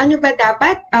ano ba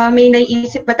dapat? May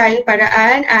naiisip ba tayong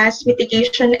paraan as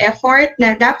mitigation effort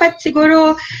na dapat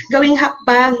siguro gawing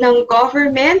hakbang ng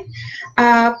government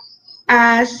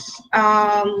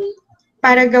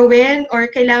para gawin, or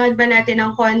kailangan ba natin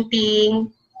ng konting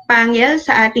pangil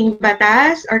sa ating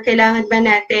batas, or kailangan ba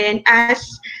natin as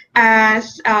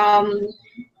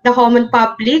the common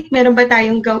public, meron ba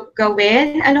tayong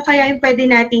gawin? Ano kaya yung pwede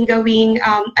nating gawing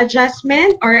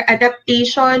adjustment or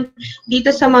adaptation dito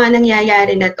sa mga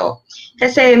nangyayari na to?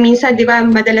 Kasi minsan, di ba,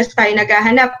 madalas tayo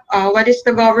naghahanap, what is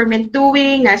the government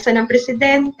doing? Nasaan ang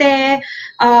presidente?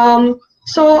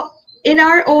 So, in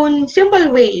our own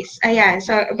simple ways, ayan,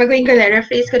 so baguhin ko lang,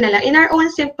 rephrase ko na lang, in our own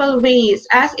simple ways,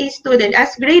 as a student,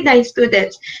 as grade 9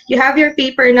 students, you have your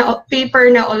paper na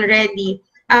already.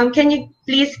 Can you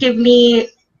please give me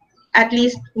at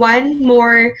least one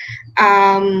more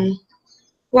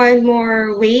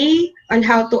way on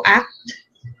how to act,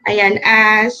 ayan,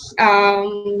 as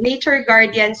nature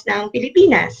guardians ng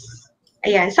Pilipinas.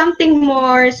 Ayan, something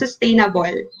more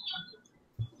sustainable.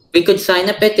 We could sign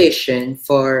a petition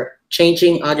for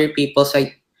changing other people's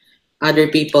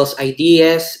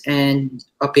ideas and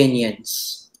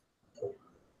opinions.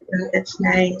 Oh, that's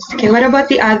nice. Okay, what about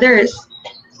the others?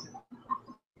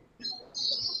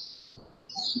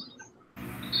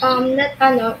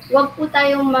 Wag po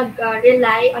tayong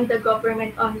mag-rely on the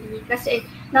government only kasi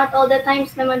not all the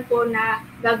times naman po na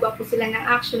gagawa po sila ng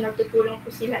action or tutulong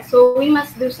po sila. So we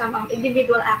must do some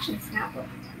individual actions na po.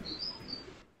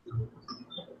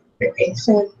 Okay,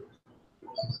 so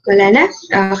Wala na?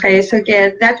 Okay, so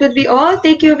again, that would be all.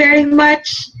 Thank you very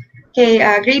much. Okay,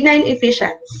 grade 9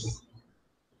 Ephesians.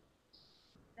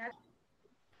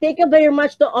 Thank you very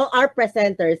much to all our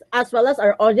presenters as well as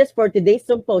our audience for today's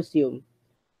symposium.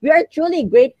 We are truly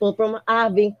grateful for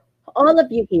having all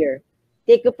of you here.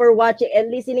 Thank you for watching and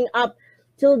listening up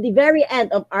till the very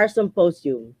end of our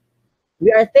symposium.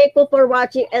 We are thankful for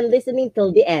watching and listening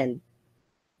till the end.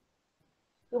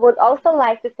 We would also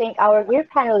like to thank our dear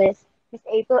panelists, Ms.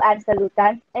 April and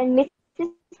Salutan and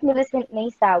Mrs. Millicent May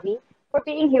Saoi, for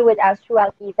being here with us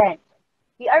throughout the event.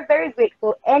 We are very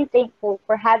grateful and thankful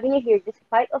for having you here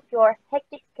despite of your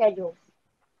hectic schedules.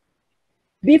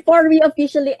 Before we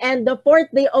officially end the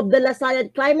fourth day of the Lasallian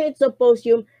Climate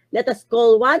Symposium, let us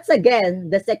call once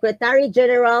again the Secretary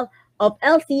General of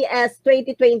LCS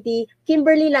 2020,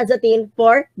 Kimberly Lazatin,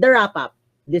 for the wrap-up.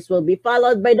 This will be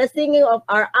followed by the singing of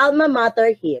our alma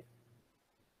mater hymn.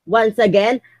 Once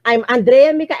again, I'm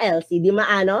Andrea Micael C. Di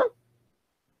Maano.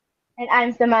 And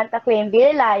I'm Samantha Clem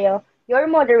Vilalayo, your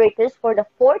moderators for the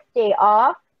fourth day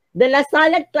of the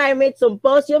Lasallian Climate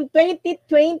Symposium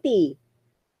 2020.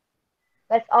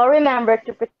 Let's all remember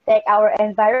to protect our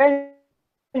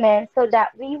environment so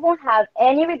that we won't have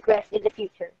any regrets in the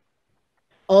future.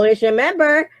 Always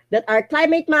remember that our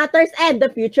climate matters and the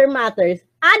future matters.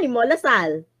 Animo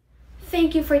Lasal!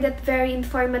 Thank you for that very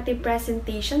informative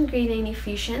presentation, grade 9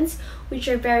 Ephesians, which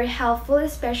are very helpful,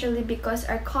 especially because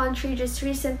our country just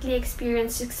recently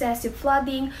experienced successive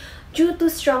flooding due to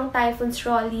strong typhoons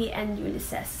Rolly and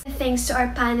Ulysses. Thanks to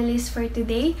our panelists for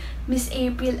today, Ms.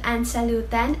 April Ann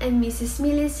Salutan and Mrs.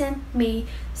 Millicent May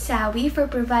Saoi, for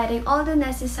providing all the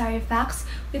necessary facts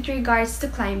with regards to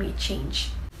climate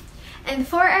change. And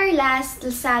for our last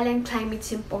Lasallian Climate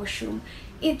Symposium,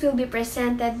 it will be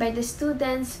presented by the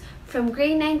students from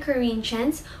grade 9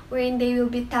 Corinthians, wherein they will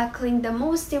be tackling the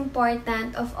most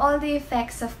important of all the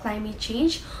effects of climate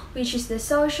change, which is the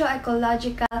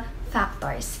socio-ecological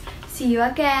factors. See you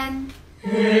again!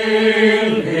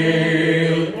 Hail,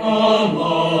 hail,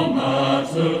 alma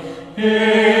mater,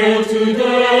 hail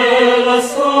today, La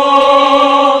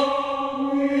Salle.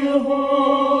 We'll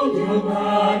hold your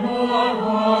banner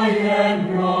high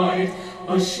and bright,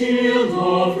 a shield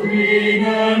of green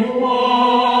and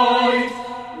white.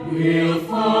 We'll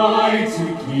fight to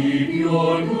keep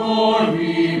your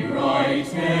glory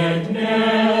bright, and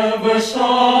never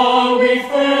shall we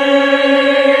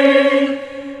fail.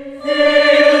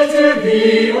 Hail to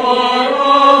thee, our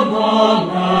alma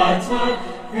mater,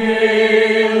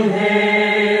 hail,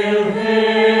 hail,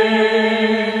 hail.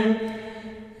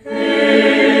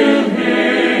 Hail,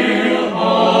 hail,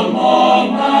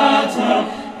 alma mater,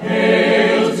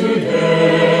 hail to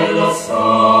De La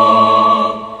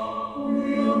Salle.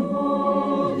 We'll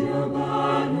hold your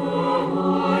banner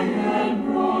high and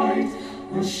bright,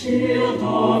 a shield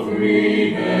of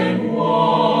green and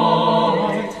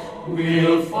white.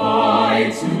 We'll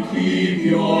fight to keep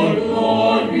your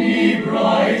glory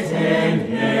bright, and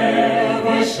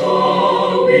never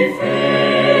shall we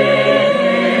fail.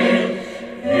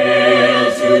 Hail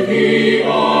to thee,